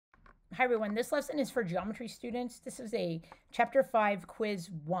Hi everyone, this lesson is for geometry students. This is a chapter 5 quiz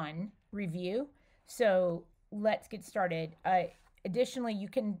 1 review. So let's get started. Additionally, you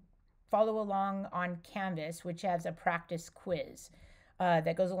can follow along on Canvas, which has a practice quiz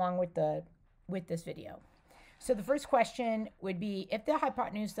that goes along with this video. So the first question would be, if the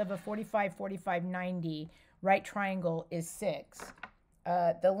hypotenuse of a 45, 45, 90 right triangle is 6,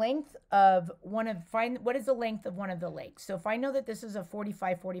 the length of find what is the length of one of the legs. So if I know that this is a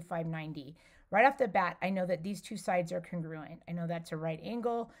 45, 45, 90, right off the bat, I know that these two sides are congruent. I know that's a right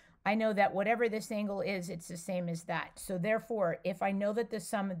angle. I know that whatever this angle is, it's the same as that. So therefore, if I know that the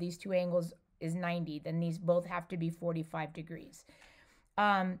sum of these two angles is 90, then these both have to be 45 degrees.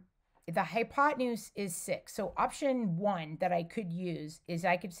 The hypotenuse is 6. So option 1 that I could use is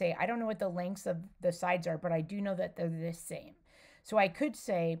I could say, I don't know what the lengths of the sides are, but I do know that they're the same. So I could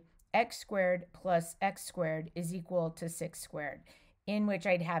say x squared plus x squared is equal to 6 squared, in which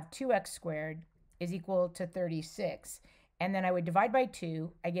I'd have 2x squared is equal to 36. And then I would divide by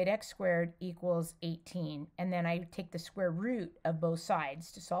 2. I get x squared equals 18. And then I take the square root of both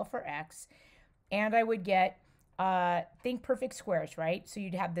sides to solve for x. And I would get, think perfect squares, right? So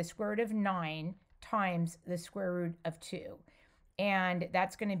you'd have the square root of 9 times the square root of 2. And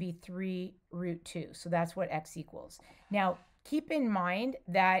that's going to be 3 root 2. So that's what x equals. Now, keep in mind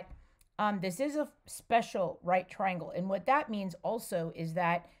that this is a special right triangle. And what that means also is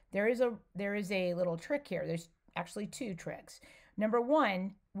that there is a little trick here. There's actually two tricks. Number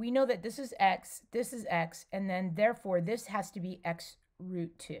one, we know that this is x, and then therefore this has to be x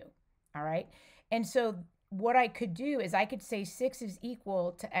root 2. All right. And so what I could do is I could say 6 is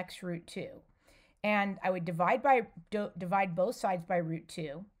equal to x root 2. And I would divide both sides by root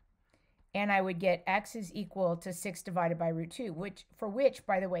 2. And I would get x is equal to 6 divided by root 2, which,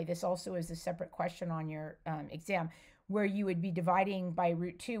 by the way, this also is a separate question on your exam, where you would be dividing by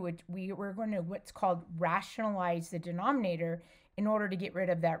root 2, which we're going to what's called rationalize the denominator in order to get rid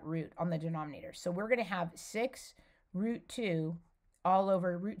of that root on the denominator. So we're going to have 6 root 2 all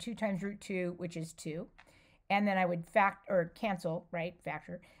over root 2 times root 2, which is 2. And then I would cancel, right,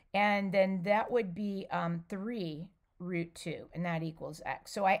 factor. And then that would be 3 root 2, and that equals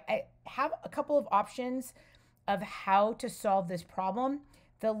x. So I have a couple of options of how to solve this problem.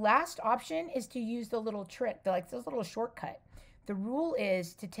 The last option is to use the little trick, this little shortcut. The rule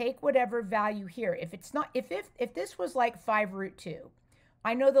is to take whatever value here. If it's not, if this was like 5 root 2,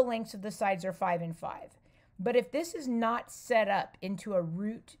 I know the lengths of the sides are 5 and 5. But if this is not set up into a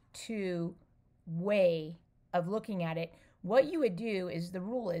root 2 way of looking at it, what you would do is the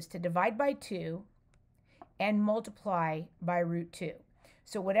rule is to divide by 2 and multiply by root 2.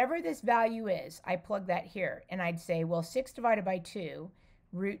 So whatever this value is, I plug that here, and I'd say, well, 6 divided by 2,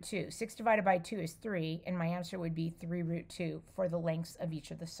 root 2. 6 divided by 2 is 3, and my answer would be 3 root 2 for the lengths of each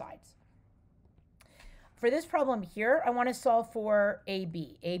of the sides. For this problem here, I want to solve for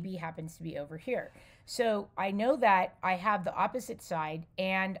AB. AB happens to be over here. So I know that I have the opposite side,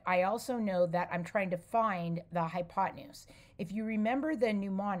 and I also know that I'm trying to find the hypotenuse. If you remember the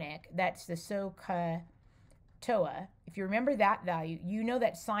mnemonic, that's the SOHCAHTOA, if you remember that value, you know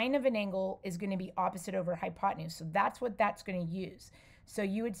that sine of an angle is going to be opposite over hypotenuse. So that's what that's going to use. So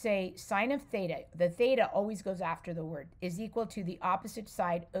you would say sine of theta, the theta always goes after the word, is equal to the opposite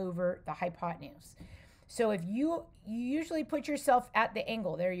side over the hypotenuse. So if you usually put yourself at the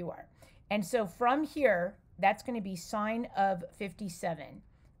angle, there you are. And so from here, that's going to be sine of 57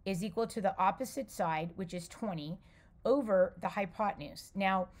 is equal to the opposite side, which is 20, over the hypotenuse.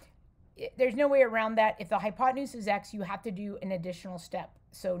 Now, there's no way around that. If the hypotenuse is x, you have to do an additional step.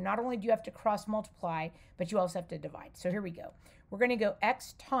 So not only do you have to cross multiply, but you also have to divide. So here we go. We're going to go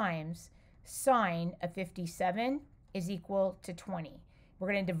x times sine of 57 is equal to 20.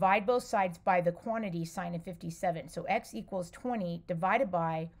 We're going to divide both sides by the quantity sine of 57. So x equals 20 divided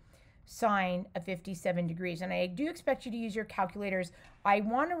by sine of 57 degrees. And I do expect you to use your calculators. I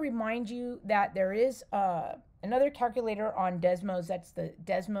want to remind you that there is another calculator on Desmos. That's the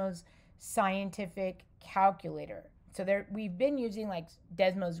Desmos Scientific Calculator. So we've been using like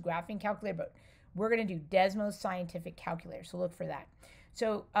Desmos graphing calculator, but we're going to do Desmos Scientific Calculator. So look for that.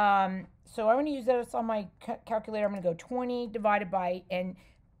 So I'm going to use this on my calculator. I'm going to go 20 divided by, and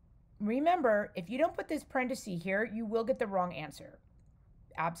remember, if you don't put this parenthesis here, you will get the wrong answer.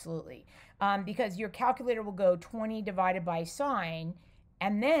 Absolutely. Because your calculator will go 20 divided by sine,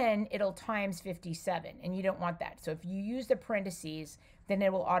 and then it'll times 57, and you don't want that. So if you use the parentheses, then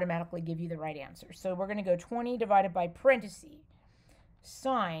it will automatically give you the right answer. So we're going to go 20 divided by parentheses,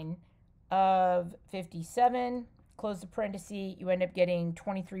 sine of 57, close the parentheses, you end up getting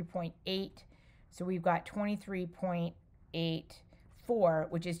 23.8. So we've got 23.84 4,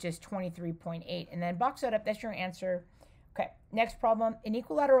 which is just 23.8. And then box that up. That's your answer. Okay, next problem. An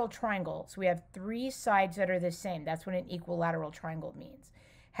equilateral triangle. So we have 3 sides that are the same. That's what an equilateral triangle means.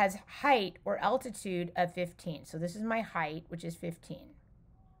 Has height or altitude of 15. So this is my height, which is 15.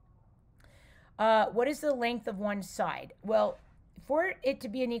 What is the length of one side? Well, for it to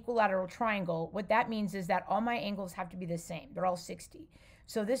be an equilateral triangle, what that means is that all my angles have to be the same. They're all 60.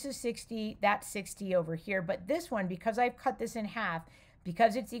 So this is 60, that's 60 over here. But this one, because I've cut this in half,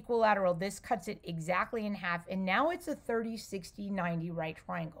 because it's equilateral, this cuts it exactly in half. And now it's a 30, 60, 90 right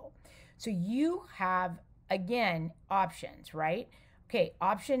triangle. So you have, again, options, right? Okay,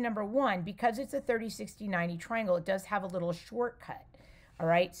 option number 1, because it's a 30, 60, 90 triangle, it does have a little shortcut. All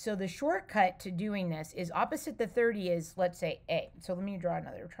right, so the shortcut to doing this is opposite the 30 is, let's say, A. So let me draw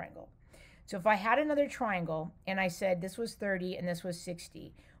another triangle. So if I had another triangle and I said this was 30 and this was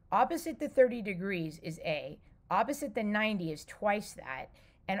 60, opposite the 30 degrees is A, opposite the 90 is twice that,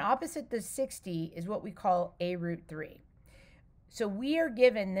 and opposite the 60 is what we call A root 3. So we are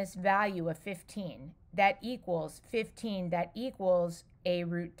given this value of 15 that equals 15 that equals A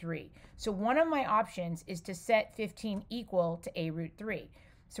root 3. So one of my options is to set 15 equal to A root 3.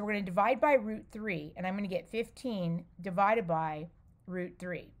 So we're going to divide by root 3, and I'm going to get 15 divided by root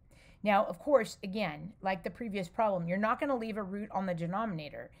 3. Now, of course, again, like the previous problem, you're not going to leave a root on the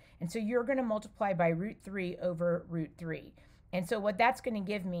denominator. And so you're going to multiply by root 3 over root 3. And so what that's going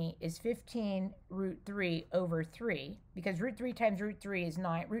to give me is 15 root 3 over 3, because root 3 times root 3 is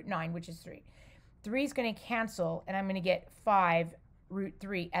root 9, which is 3. 3 is going to cancel, and I'm going to get 5 root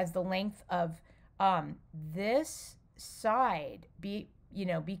 3 as the length of this side. Be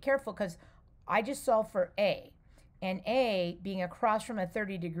careful, because I just solved for A. And A, being across from a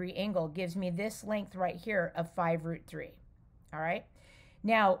 30-degree angle, gives me this length right here of 5 root 3. All right?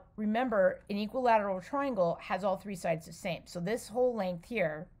 Now, remember, an equilateral triangle has all 3 sides the same. So this whole length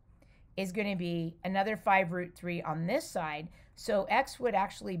here is going to be another 5 root 3 on this side. So x would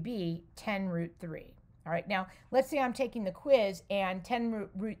actually be 10 root 3. All right, now let's say I'm taking the quiz and 10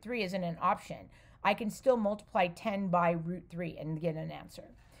 root 3 isn't an option. I can still multiply 10 by root 3 and get an answer.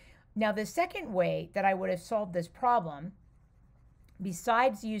 Now the second way that I would have solved this problem,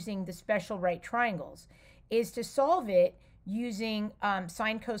 besides using the special right triangles, is to solve it using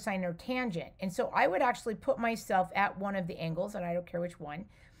sine, cosine, or tangent. And so I would actually put myself at one of the angles, and I don't care which one.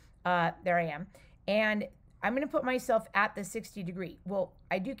 There I am. And I'm going to put myself at the 60 degree. Well,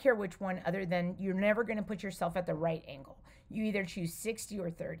 I do care which one, other than you're never going to put yourself at the right angle. You either choose 60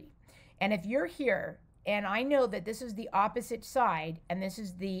 or 30. And if you're here, and I know that this is the opposite side, and this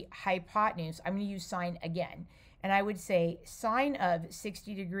is the hypotenuse, I'm going to use sine again. And I would say sine of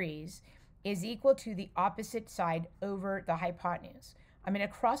 60 degrees is equal to the opposite side over the hypotenuse. I'm going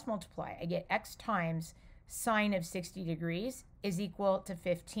to cross multiply. I get x times sine of 60 degrees is equal to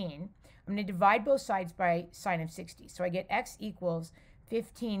 15. I'm going to divide both sides by sine of 60. So I get x equals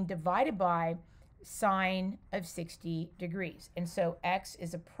 15 divided by sine of 60 degrees. And so x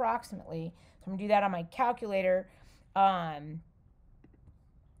is approximately, so I'm going to do that on my calculator. I'm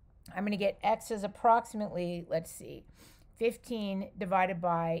going to get x is approximately, let's see, 15 divided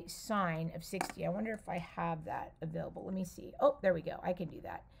by sine of 60. I wonder if I have that available. Let me see. Oh, there we go. I can do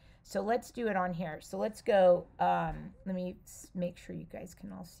that. So let's do it on here. So let's go, let me make sure you guys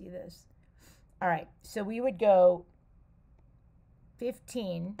can all see this. All right, so we would go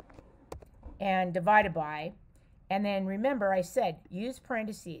 15 and divided by, and then remember I said use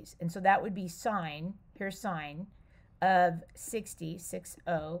parentheses, and so that would be sine, here's sine, of 60, 60,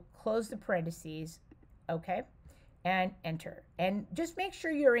 close the parentheses, okay, and enter. And just make sure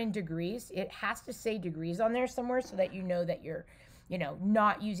you're in degrees. It has to say degrees on there somewhere so that you know that you're,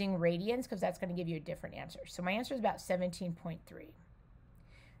 not using radians, because that's going to give you a different answer. So my answer is about 17.3.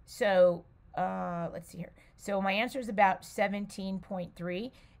 So let's see here. So my answer is about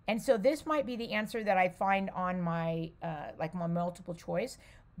 17.3. And so this might be the answer that I find on my, like my multiple choice.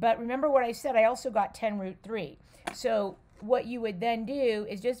 But remember what I said, I also got 10 root 3. So what you would then do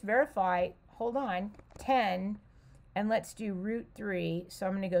is just verify, hold on, 10, and let's do root 3. So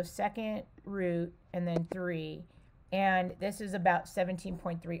I'm going to go second root and then 3. And this is about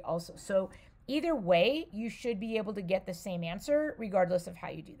 17.3 also. So either way, you should be able to get the same answer regardless of how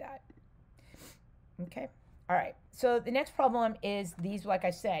you do that. Okay. All right. So the next problem is these, like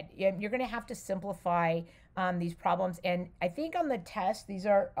I said, you're going to have to simplify these problems. And I think on the test, these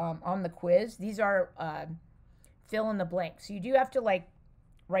are on the quiz, these are fill in the blank. So you do have to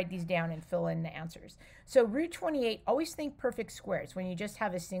write these down and fill in the answers. So root 28, always think perfect squares when you just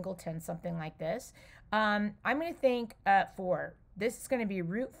have a singleton, something like this. I'm going to think 4. This is going to be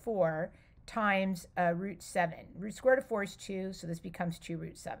root 4 times root 7. Root square root of 4 is 2, so this becomes 2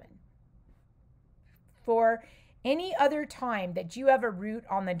 root 7. For any other time that you have a root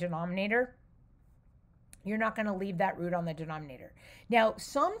on the denominator, you're not going to leave that root on the denominator. Now,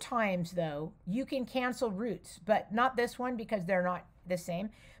 sometimes, though, you can cancel roots, but not this one because they're not the same.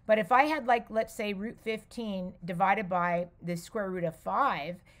 But if I had, like, let's say root 15 divided by the square root of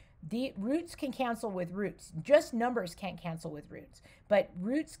 5, the roots can cancel with roots. Just numbers can't cancel with roots, but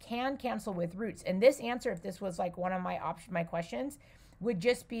roots can cancel with roots. And this answer, if this was like one of my questions, would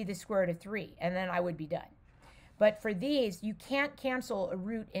just be the square root of 3, and then I would be done. But for these, you can't cancel a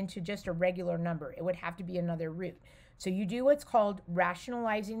root into just a regular number. It would have to be another root. So you do what's called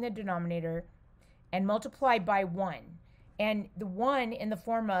rationalizing the denominator and multiply by 1. And the 1 in the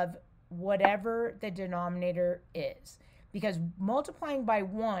form of whatever the denominator is. Because multiplying by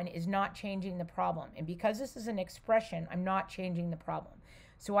 1 is not changing the problem. And because this is an expression, I'm not changing the problem.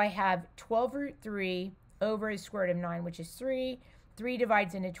 So I have 12 root 3 over the square root of 9, which is 3. 3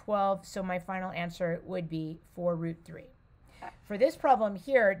 divides into 12, so my final answer would be 4 root 3. For this problem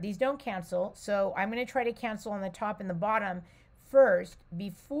here, these don't cancel, so I'm going to try to cancel on the top and the bottom first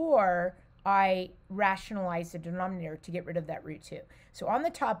before I rationalize the denominator to get rid of that root 2. So on the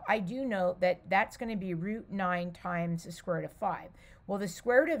top, I do know that that's going to be root 9 times the square root of 5. Well, the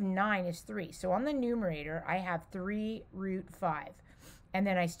square root of 9 is 3, so on the numerator, I have 3 root 5. And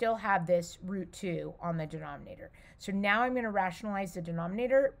then I still have this root 2 on the denominator. So now I'm going to rationalize the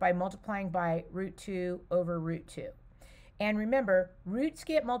denominator by multiplying by root 2 over root 2. And remember, roots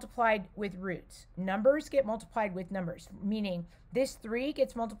get multiplied with roots. Numbers get multiplied with numbers, meaning this 3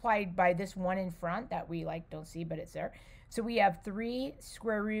 gets multiplied by this 1 in front that we don't see, but it's there. So we have 3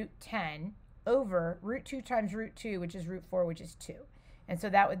 square root 10 over root 2 times root 2, which is root 4, which is 2. And so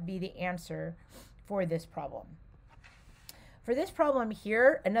that would be the answer for this problem. For this problem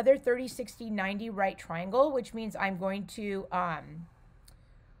here, another 30, 60, 90 right triangle, which means I'm going to,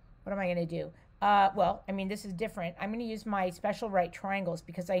 what am I going to do? Well, I mean, this is different. I'm going to use my special right triangles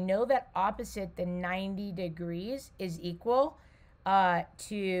because I know that opposite the 90 degrees is equal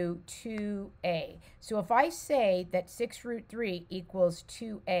to 2a. So if I say that 6 root 3 equals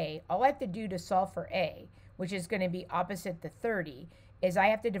 2a, all I have to do to solve for a, which is going to be opposite the 30, is I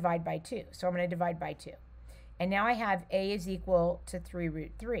have to divide by 2. So I'm going to divide by 2. And now I have a is equal to 3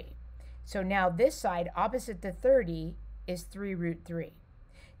 root 3. So now this side, opposite the 30, is 3 root 3.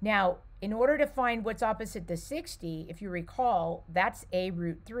 Now, in order to find what's opposite the 60, if you recall, that's a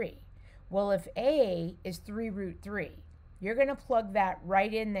root 3. Well, if a is 3 root 3, you're going to plug that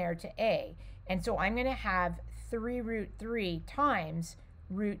right in there to a. And so I'm going to have 3 root 3 times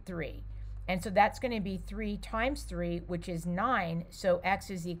root 3. And so that's going to be 3 times 3, which is 9. So x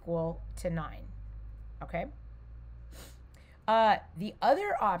is equal to 9. Okay? The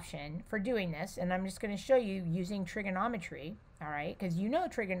other option for doing this, and I'm just going to show you using trigonometry, all right, because you know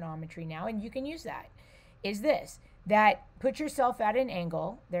trigonometry now and you can use that, is this, that put yourself at an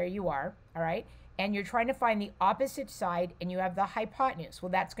angle, there you are, all right, and you're trying to find the opposite side and you have the hypotenuse.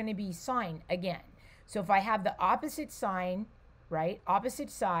 Well, that's going to be sine again. So if I have the opposite sine, right, opposite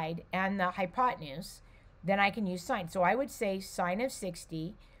side and the hypotenuse, then I can use sine. So I would say sine of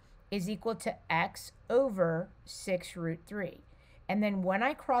 60 is equal to x over 6 root 3. And then when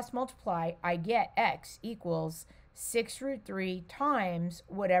I cross multiply, I get x equals 6 root 3 times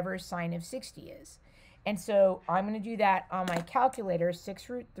whatever sine of 60 is. And so I'm going to do that on my calculator, 6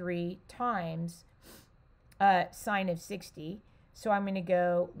 root 3 times sine of 60. So I'm going to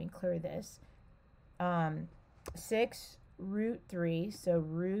go, let me clear this, 6 root 3, so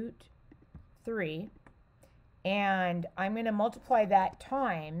root 3. And I'm going to multiply that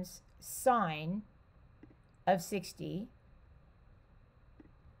times sine of 60.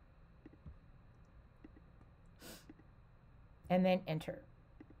 And then enter.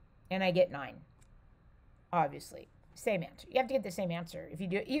 And I get 9. Obviously. Same answer. You have to get the same answer. If you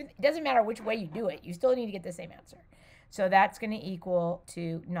do it, it doesn't matter which way you do it. You still need to get the same answer. So that's going to equal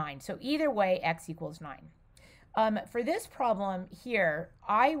to 9. So either way, x equals 9. For this problem here,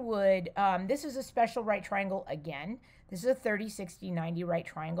 I would, this is a special right triangle again. This is a 30, 60, 90 right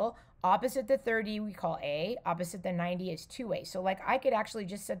triangle. Opposite the 30 we call a, opposite the 90 is 2a. So like I could actually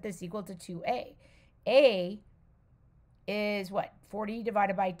just set this equal to 2a. A is what? 40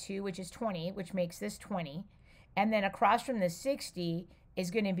 divided by 2, which is 20, which makes this 20. And then across from the 60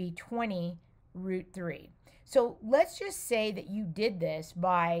 is going to be 20 root 3. So let's just say that you did this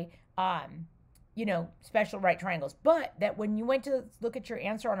by, you know, special right triangles, but that when you went to look at your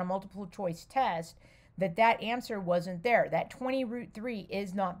answer on a multiple choice test, that answer wasn't there. That 20 root 3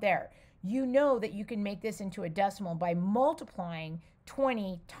 is not there. You know that you can make this into a decimal by multiplying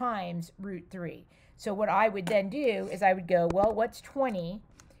 20 times root 3. So what I would then do is I would go, well, what's 20?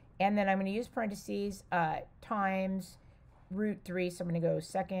 And then I'm going to use parentheses times root 3. So I'm going to go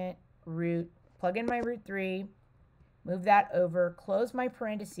second root, plug in my root 3, move that over, close my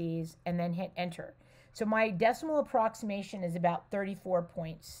parentheses, and then hit enter. So my decimal approximation is about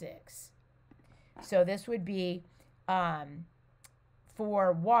 34.6. So this would be,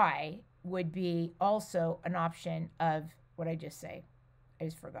 for y, would be also an option of, what I just say? I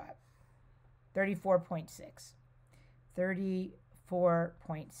just forgot. 34.6.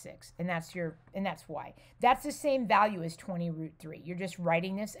 34.6. And that's y. That's the same value as 20 root 3. You're just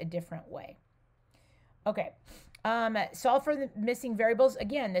writing this a different way. Okay. Solve for the missing variables.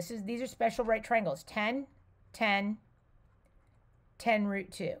 Again, these are special right triangles. 10, 10, 10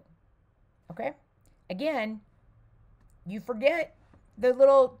 root 2. Okay? Again, you forget the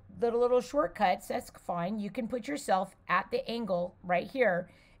little shortcuts. That's fine. You can put yourself at the angle right here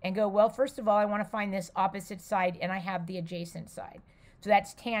and go, well, first of all, I want to find this opposite side, and I have the adjacent side. So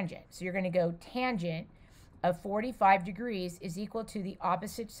that's tangent. So you're going to go tangent of 45 degrees is equal to the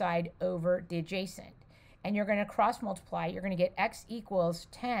opposite side over the adjacent. And you're going to cross multiply. You're going to get x equals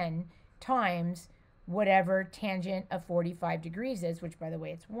 10 times whatever tangent of 45 degrees is, which, by the way,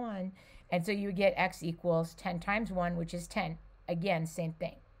 it's 1. And so you would get x equals 10 times 1, which is 10. Again, same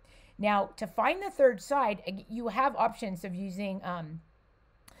thing. Now, to find the third side, you have options of using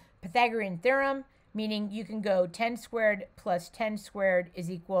Pythagorean theorem, meaning you can go 10 squared plus 10 squared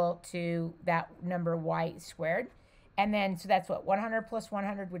is equal to that number y squared. And then, so that's what, 100 plus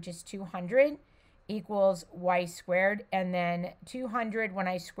 100, which is 200, equals y squared. And then 200, when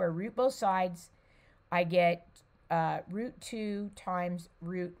I square root both sides, I get root 2 times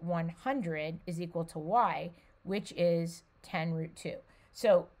root 100 is equal to y, which is 10 root 2.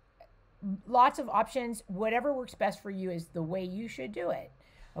 So lots of options. Whatever works best for you is the way you should do it.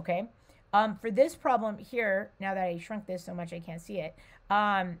 Okay. For this problem here, now that I shrunk this so much I can't see it,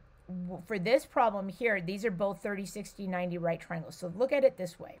 for this problem here, these are both 30, 60, 90 right triangles. So look at it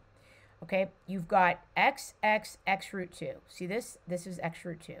this way. Okay, you've got x root 2. See this? This is x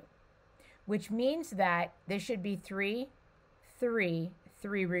root 2, which means that this should be 3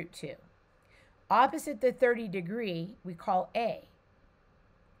 root 2. Opposite the 30 degree, we call a.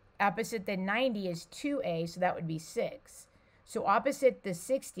 Opposite the 90 is 2a, so that would be 6. So opposite the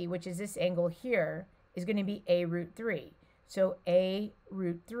 60, which is this angle here, is going to be a root 3. So a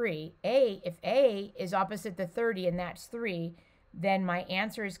root 3. If a is opposite the 30 and that's 3, then my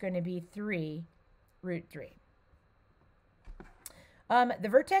answer is going to be 3 root 3. The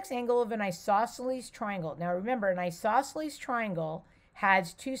vertex angle of an isosceles triangle. Now remember, an isosceles triangle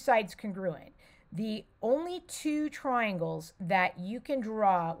has two sides congruent. The only two triangles that you can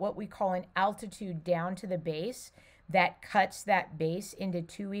draw what we call an altitude down to the base that cuts that base into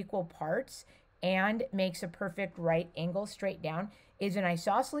two equal parts and makes a perfect right angle straight down is an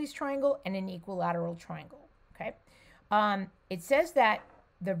isosceles triangle and an equilateral triangle. Okay. It says that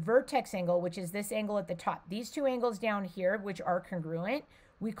the vertex angle, which is this angle at the top, these two angles down here, which are congruent,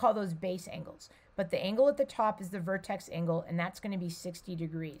 we call those base angles. But the angle at the top is the vertex angle, and that's going to be 60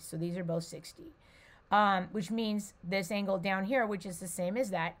 degrees. So these are both 60, which means this angle down here, which is the same as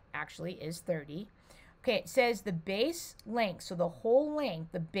that, actually is 30. Okay, it says the base length, so the whole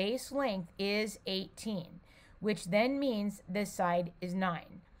length, the base length is 18, which then means this side is 9.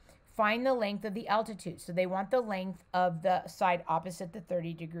 Find the length of the altitude. So they want the length of the side opposite the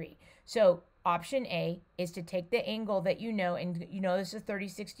 30 degree. So option A is to take the angle that you know, and you know this is 30,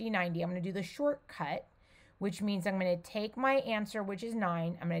 60, 90. I'm going to do the shortcut, which means I'm going to take my answer, which is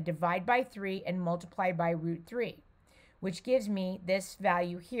 9. I'm going to divide by 3 and multiply by root 3, which gives me this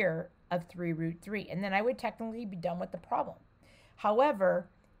value here of 3 root 3. And then I would technically be done with the problem. However,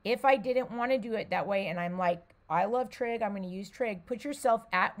 if I didn't want to do it that way and I'm like, I love trig, I'm going to use trig, put yourself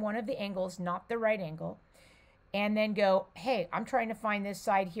at one of the angles, not the right angle, and then go, hey, I'm trying to find this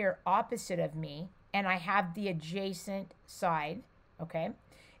side here opposite of me, and I have the adjacent side, okay?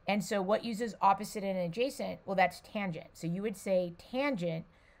 And so what uses opposite and adjacent? Well, that's tangent. So you would say tangent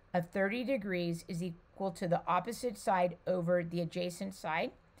of 30 degrees is equal to the opposite side over the adjacent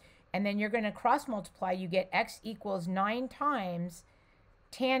side. And then you're going to cross multiply. You get x equals 9 times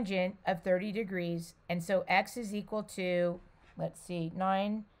tangent of 30 degrees. And so x is equal to, let's see,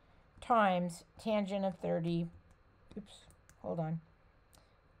 9 times tangent of 30. Oops, hold on.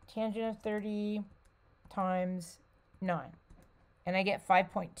 Tangent of 30 times 9. And I get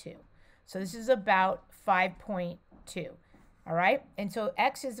 5.2. So this is about 5.2. All right. And so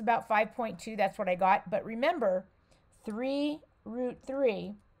x is about 5.2. That's what I got. But remember, 3 root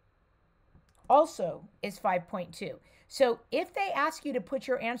 3 also is 5.2. So if they ask you to put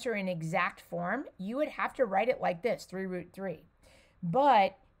your answer in exact form, you would have to write it like this, 3 root 3.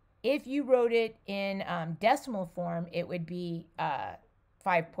 But if you wrote it in decimal form, it would be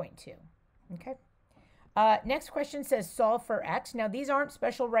 5.2. Okay. Next question says solve for x. Now, these aren't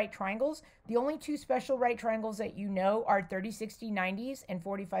special right triangles. The only two special right triangles that you know are 30, 60, 90s and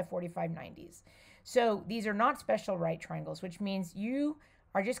 45, 45, 90s. So these are not special right triangles, which means you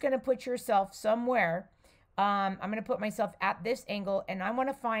are just going to put yourself somewhere. I'm going to put myself at this angle, and I want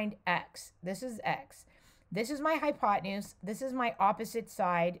to find x. This is x. This is my hypotenuse. This is my opposite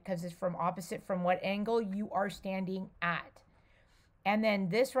side, because it's from opposite from what angle you are standing at. And then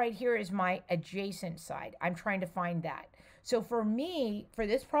this right here is my adjacent side. I'm trying to find that. So for me, for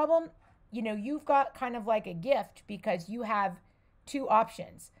this problem, you know, you've got kind of like a gift, because you have two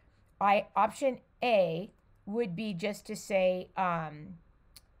options. Option A would be just to say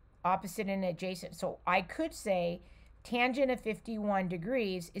opposite and adjacent. So I could say tangent of 51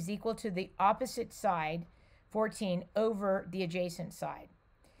 degrees is equal to the opposite side, 14, over the adjacent side.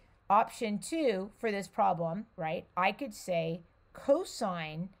 Option 2 for this problem, right, I could say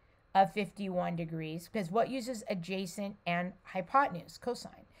cosine of 51 degrees, because what uses adjacent and hypotenuse?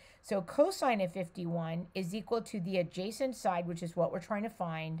 Cosine. So cosine of 51 is equal to the adjacent side, which is what we're trying to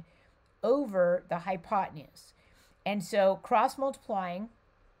find, over the hypotenuse. And so cross multiplying,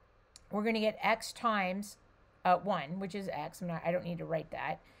 we're going to get x times 1, which is x. I don't need to write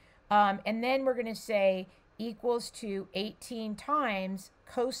that. And then we're going to say equals to 18 times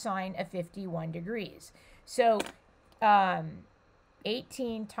cosine of 51 degrees. So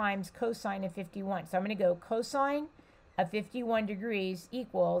 18 times cosine of 51. So I'm going to go cosine of 51 degrees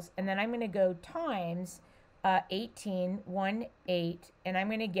equals, and then I'm going to go times 18, 1, 8, and I'm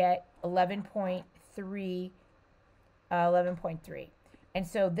going to get 11.3, 11.3. And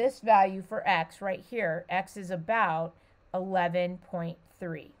so this value for x right here, x is about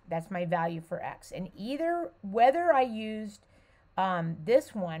 11.3. That's my value for x. And whether I used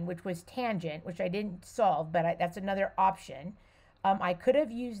this one, which was tangent, which I didn't solve, but that's another option. I could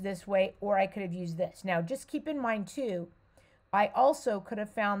have used this way, or I could have used this. Now, just keep in mind, too, I also could have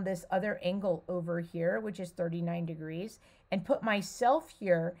found this other angle over here, which is 39 degrees, and put myself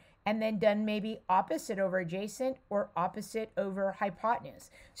here, and then done maybe opposite over adjacent or opposite over hypotenuse.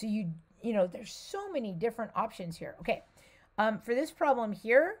 So you know, there's so many different options here. Okay, for this problem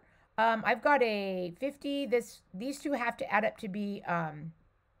here, I've got a 50. These two have to add up to be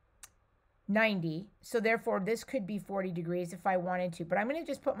 90. So therefore, this could be 40 degrees if I wanted to. But I'm going to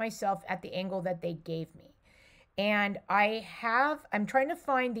just put myself at the angle that they gave me. And I'm trying to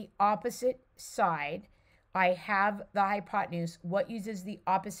find the opposite side. I have the hypotenuse. What uses the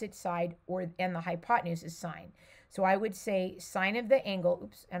opposite side and the hypotenuse is sine. So I would say sine of the angle,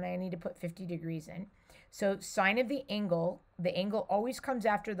 oops, and I need to put 50 degrees in. So sine of the angle always comes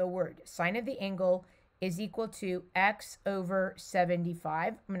after the word. Sine of the angle is equal to x over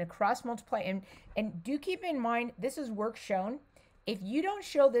 75. I'm going to cross multiply. And do keep in mind, this is work shown. If you don't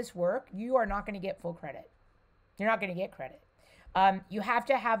show this work, you are not going to get full credit. You're not going to get credit. You have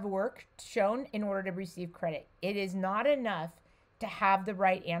to have work shown in order to receive credit. It is not enough to have the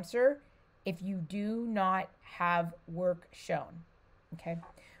right answer if you do not have work shown. Okay?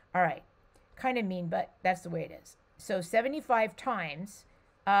 All right. Kind of mean, but that's the way it is. So 75 times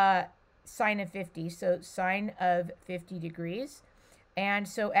sine of 50. So sine of 50 degrees. And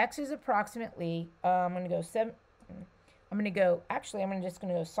so x is approximately, I'm going to go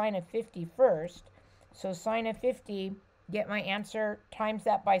sine of 50 first. So sine of 50, get my answer, times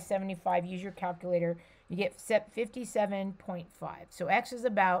that by 75, use your calculator, you get 57.5. So x is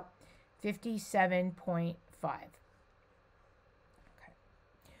about 57.5.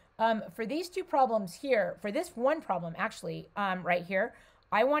 Okay. For these two problems here, for this one problem actually, right here,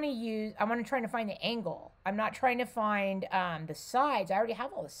 I want to try to find the angle. I'm not trying to find the sides. I already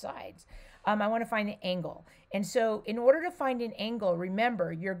have all the sides. I want to find the angle. And so in order to find an angle,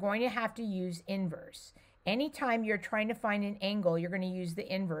 remember, you're going to have to use inverse. Anytime you're trying to find an angle, you're going to use the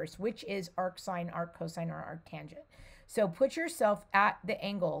inverse, which is arcsine, arccosine, or arctangent. So put yourself at the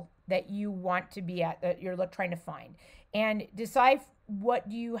angle that you want to be at, that you're trying to find, and decide what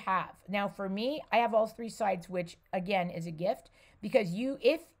do you have. Now, for me, I have all three sides, which again is a gift, because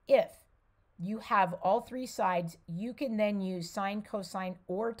if you have all three sides, you can then use sine, cosine,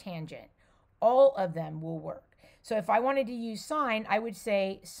 or tangent. All of them will work. So if I wanted to use sine, I would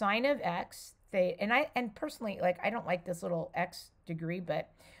say sine of x, and personally, like, I don't like this little x degree,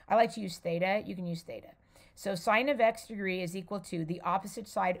 but I like to use theta. You can use theta. So sine of x degree is equal to the opposite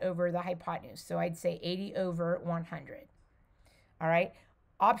side over the hypotenuse. So I'd say 80 over 100. All right.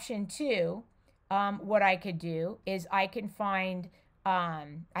 Option 2, what I could do is I can find,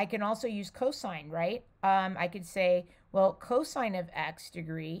 I can also use cosine, right? I could say, well, cosine of x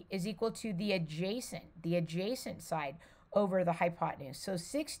degree is equal to the adjacent side over the hypotenuse. So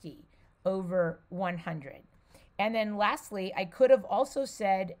 60 over 100. And then lastly, I could have also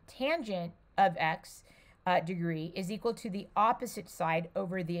said tangent of x degree is equal to the opposite side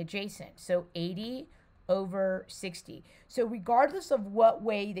over the adjacent. So 80 over 60. So regardless of what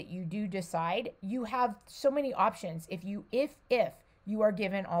way that you do decide, you have so many options if you are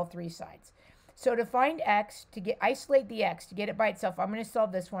given all three sides. So to find x, to isolate the x, to get it by itself, I'm going to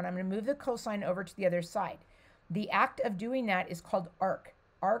solve this one. I'm going to move the cosine over to the other side. The act of doing that is called arc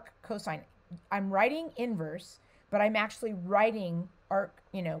cosine. I'm writing inverse, but I'm actually writing arc,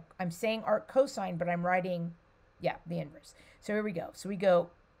 I'm saying arc cosine, but I'm writing, the inverse. So here we go. So we go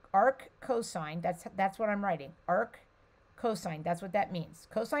arc cosine, that's what I'm writing. Arc cosine, that's what that means.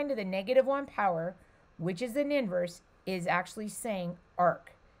 Cosine to the -1 power, which is an inverse, is actually saying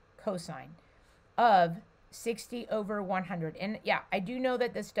arc cosine of 60 over 100. And I do know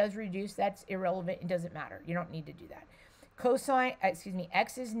that this does reduce. That's irrelevant. It doesn't matter. You don't need to do that.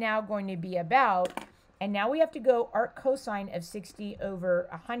 X is now going to be about, and now we have to go arc cosine of 60 over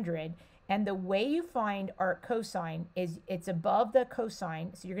 100. And the way you find arc cosine is it's above the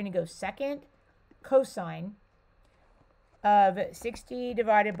cosine. So you're going to go second cosine of 60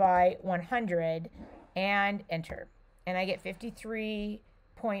 divided by 100 and enter. And I get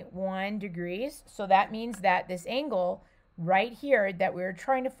 53.1 degrees. So that means that this angle right here that we're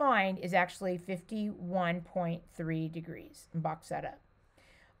trying to find is actually 51.3 degrees. And box that up.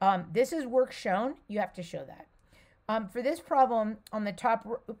 This is work shown. You have to show that. For this problem on the top,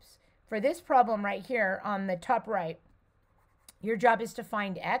 for this problem right here on the top right, your job is to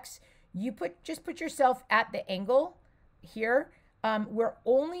find x. Just put yourself at the angle here. We're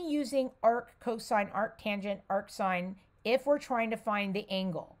only using arc cosine, arc tangent, arc sine if we're trying to find the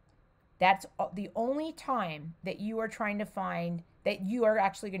angle. That's the only time that you are trying to find that you are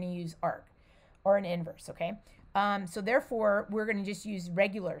actually going to use arc or an inverse, okay? So therefore, we're going to just use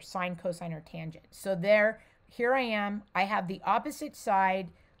regular sine, cosine, or tangent. So here I am. I have the opposite side.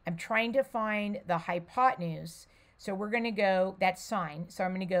 I'm trying to find the hypotenuse. So we're going to go, that's sine. So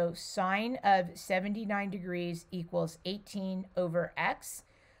I'm going to go sine of 79 degrees equals 18 over x.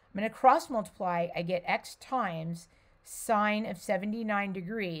 I'm going to cross multiply. I get x times sine of 79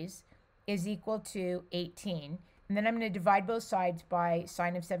 degrees is equal to 18. And then I'm going to divide both sides by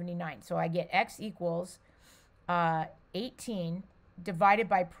sine of 79. So I get x equals 18 divided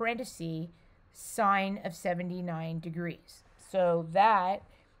by parenthesis sine of 79 degrees. So that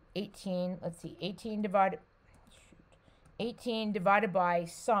 18 divided by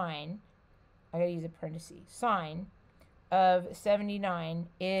sine, I gotta use a parenthesis, sine of 79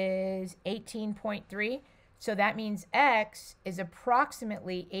 is 18.3. So that means x is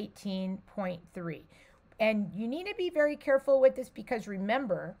approximately 18.3. And you need to be very careful with this because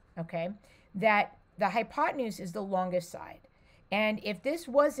remember, okay, that the hypotenuse is the longest side. And if this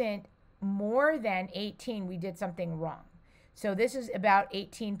wasn't more than 18, we did something wrong. So this is about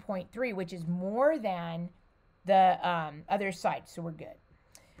 18.3, which is more than the other side. So we're good.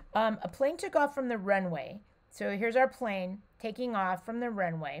 A plane took off from the runway. So here's our plane taking off from the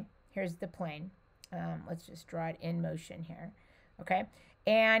runway. Here's the plane. Let's just draw it in motion here. Okay.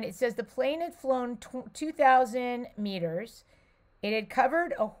 And it says the plane had flown 2,000 meters. It had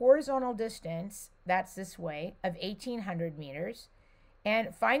covered a horizontal distance, that's this way, of 1,800 meters.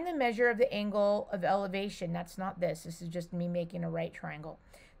 And find the measure of the angle of elevation. That's not this. This is just me making a right triangle.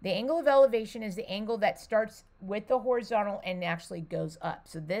 The angle of elevation is the angle that starts with the horizontal and actually goes up.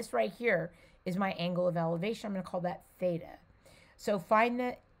 So this right here is my angle of elevation. I'm going to call that theta. So find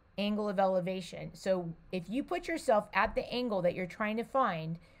the angle of elevation. So if you put yourself at the angle that you're trying to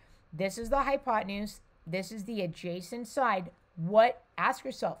find, this is the hypotenuse, this is the adjacent side. Ask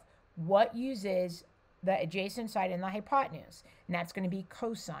yourself, what uses the adjacent side and the hypotenuse? And that's going to be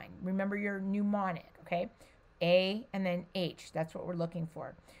cosine. Remember your mnemonic, okay? A and then H, that's what we're looking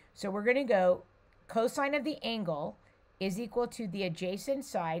for. So we're going to go cosine of the angle is equal to the adjacent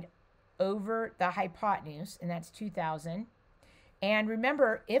side over the hypotenuse, and that's 2,000. And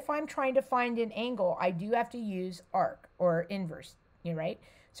remember, if I'm trying to find an angle, I do have to use arc or inverse, right?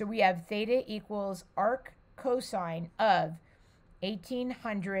 So we have theta equals arc cosine of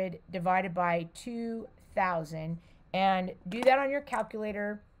 1,800 divided by 2,000. And do that on your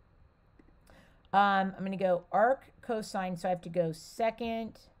calculator. I'm going to go arc cosine, so I have to go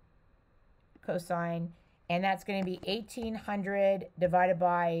second cosine, and that's going to be 1,800 divided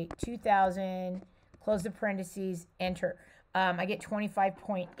by 2,000, close the parentheses, enter. I get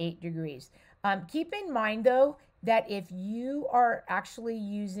 25.8 degrees. Keep in mind, though, that if you are actually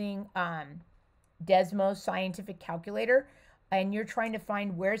using Desmos scientific calculator and you're trying to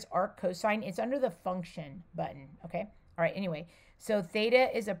find where's arc cosine, it's under the function button, okay? All right, anyway, so theta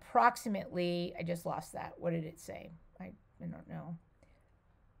is approximately, I just lost that. What did it say? I don't know.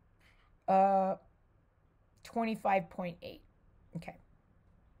 25.8, okay.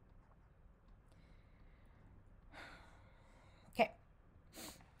 Okay.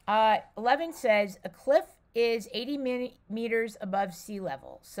 11 says a cliff is 80 meters above sea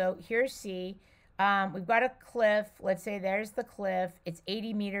level. So here's C. We've got a cliff. Let's say there's the cliff. It's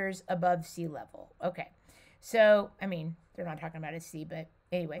 80 meters above sea level. Okay. So, I mean, they're not talking about a sea, but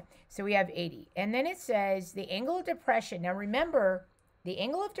anyway. So we have 80. And then it says the angle of depression. Now remember, the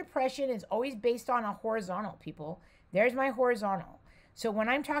angle of depression is always based on a horizontal, people. There's my horizontal. So when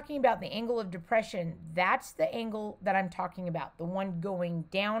I'm talking about the angle of depression, that's the angle that I'm talking about, the one going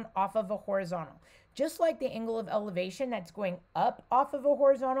down off of a horizontal. Just like the angle of elevation that's going up off of a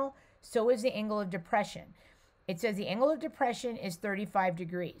horizontal, so is the angle of depression. It says the angle of depression is 35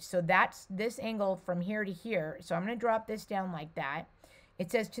 degrees. So that's this angle from here to here. So I'm going to drop this down like that.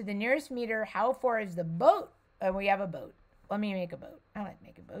 It says to the nearest meter, how far is the boat? Oh, we have a boat. Let me make a boat. I like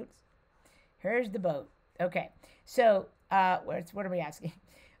making boats. Here's the boat. Okay. So what are we asking?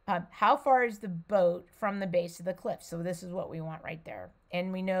 How far is the boat from the base of the cliff? So this is what we want right there.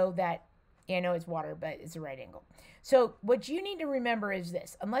 And we know that, I know it's water, but it's a right angle. So what you need to remember is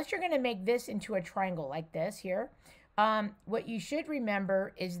this. Unless you're going to make this into a triangle like this here, what you should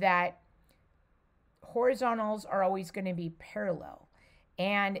remember is that horizontals are always going to be parallel.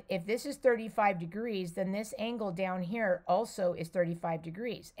 And if this is 35 degrees, then this angle down here also is 35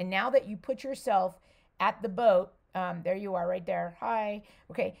 degrees. And now that you put yourself at the boat, there you are right there. Hi.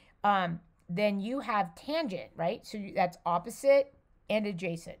 Okay. Then you have tangent, right? So that's opposite and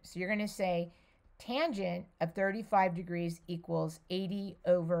adjacent. So you're going to say tangent of 35 degrees equals 80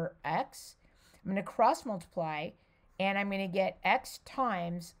 over x. I'm going to cross multiply, and I'm going to get x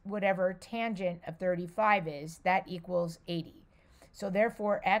times whatever tangent of 35 is. That equals 80. So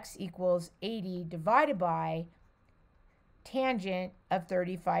therefore, x equals 80 divided by tangent of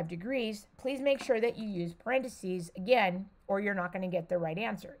 35 degrees. Please make sure that you use parentheses again, or you're not going to get the right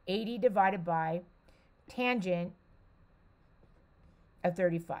answer. 80 divided by tangent of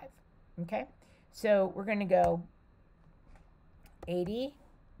 35. Okay? So we're going to go 80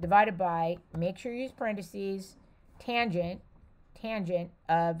 divided by, make sure you use parentheses, tangent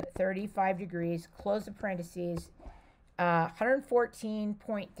of 35 degrees, close the parentheses,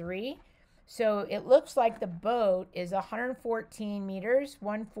 114.3. So it looks like the boat is 114 meters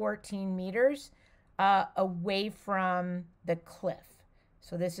away from the cliff.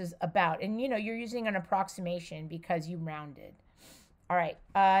 So this is about, and you know, you're using an approximation because you rounded. All right,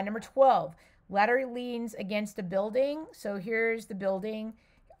 number 12, ladder leans against a building. So here's the building.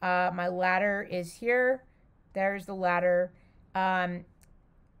 My ladder is here. There's the ladder.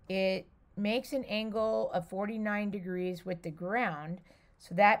 It makes an angle of 49 degrees with the ground.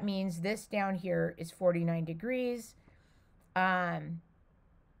 So that means this down here is 49 degrees. It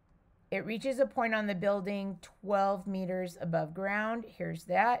reaches a point on the building 12 meters above ground. Here's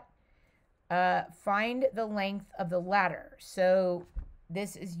that. Find the length of the ladder. So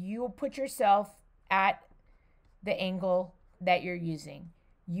this is, you will put yourself at the angle that you're using.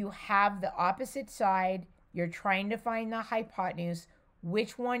 You have the opposite side. You're trying to find the hypotenuse.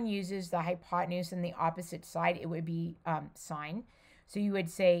 Which one uses the hypotenuse and the opposite side? It would be sine. So you would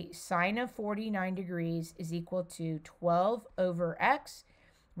say sine of 49 degrees is equal to 12 over x.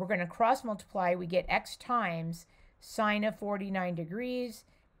 We're going to cross multiply. We get x times sine of 49 degrees,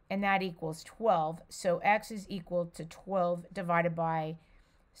 and that equals 12. So x is equal to 12 divided by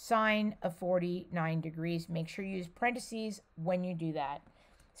sine of 49 degrees. Make sure you use parentheses when you do that.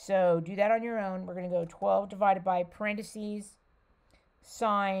 So do that on your own. We're going to go 12 divided by parentheses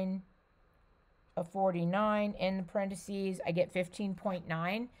sine of 49 in the parentheses. I get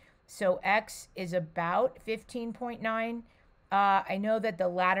 15.9. So x is about 15.9. I know that the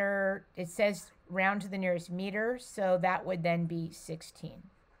ladder, it says round to the nearest meter, so that would then be 16.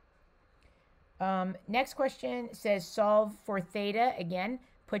 Next question says solve for theta. Again,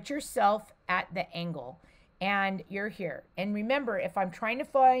 put yourself at the angle, and you're here. And remember, if I'm trying to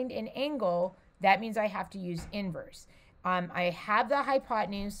find an angle, that means I have to use inverse. I have the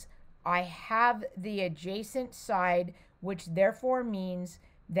hypotenuse, I have the adjacent side, which therefore means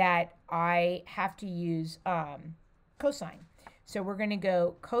that I have to use cosine. So we're going to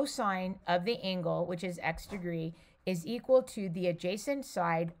go cosine of the angle, which is x degree, is equal to the adjacent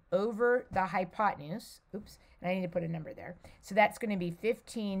side over the hypotenuse. Oops, and I need to put a number there. So that's going to be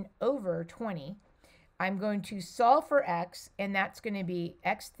 15 over 20. I'm going to solve for x, and that's going to be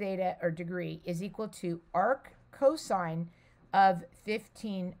x theta, or degree, is equal to arc cosine of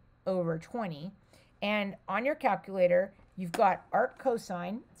 15 over 20. And on your calculator, you've got arc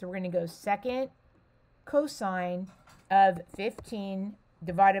cosine. So we're going to go second cosine of 15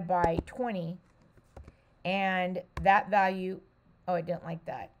 divided by 20. And that value, oh, it didn't like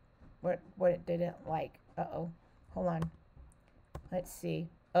that. What it didn't like? Uh-oh. Hold on. Let's see.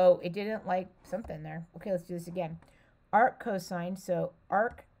 Oh, it didn't like something there. Okay, let's do this again. Arc cosine, so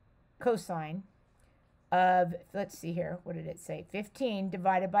arc cosine of, let's see here, what did it say? 15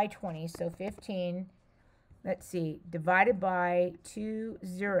 divided by 20, so 15, let's see, divided by 20,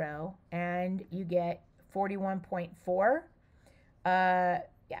 and you get 41.4.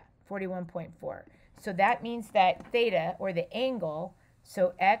 Yeah, 41.4. So that means that theta, or the angle,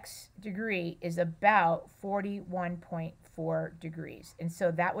 so x degree is about 41.4 degrees. And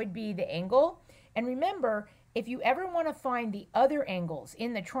so that would be the angle. And remember, if you ever want to find the other angles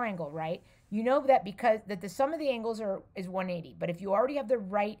in the triangle, right, you know that because the sum of the angles is 180. But if you already have the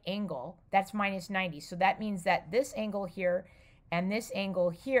right angle, that's minus 90. So that means that this angle here and this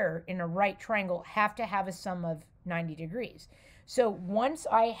angle here in a right triangle have to have a sum of 90 degrees. So once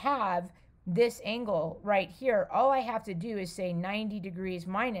I have this angle right here, all I have to do is say 90 degrees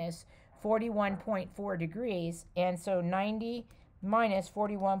minus 41.4 degrees. And so 90 minus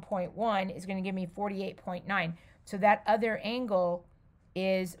 41.1 is going to give me 48.9. So that other angle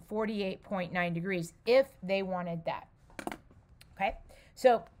is 48.9 degrees if they wanted that. Okay.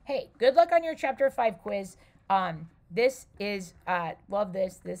 So, hey, good luck on your chapter 5 quiz. This is, love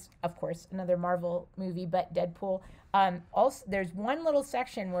this. This, of course, another Marvel movie, but Deadpool. Also, there's one little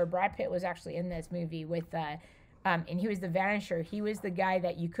section where Brad Pitt was actually in this movie with, and he was the Vanisher. He was the guy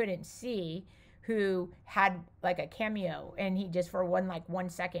that you couldn't see who had like a cameo, and he just for 1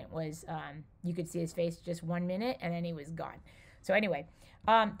 second was, you could see his face just 1 minute, and then he was gone. So anyway,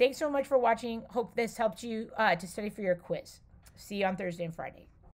 thanks so much for watching. Hope this helped you to study for your quiz. See you on Thursday and Friday.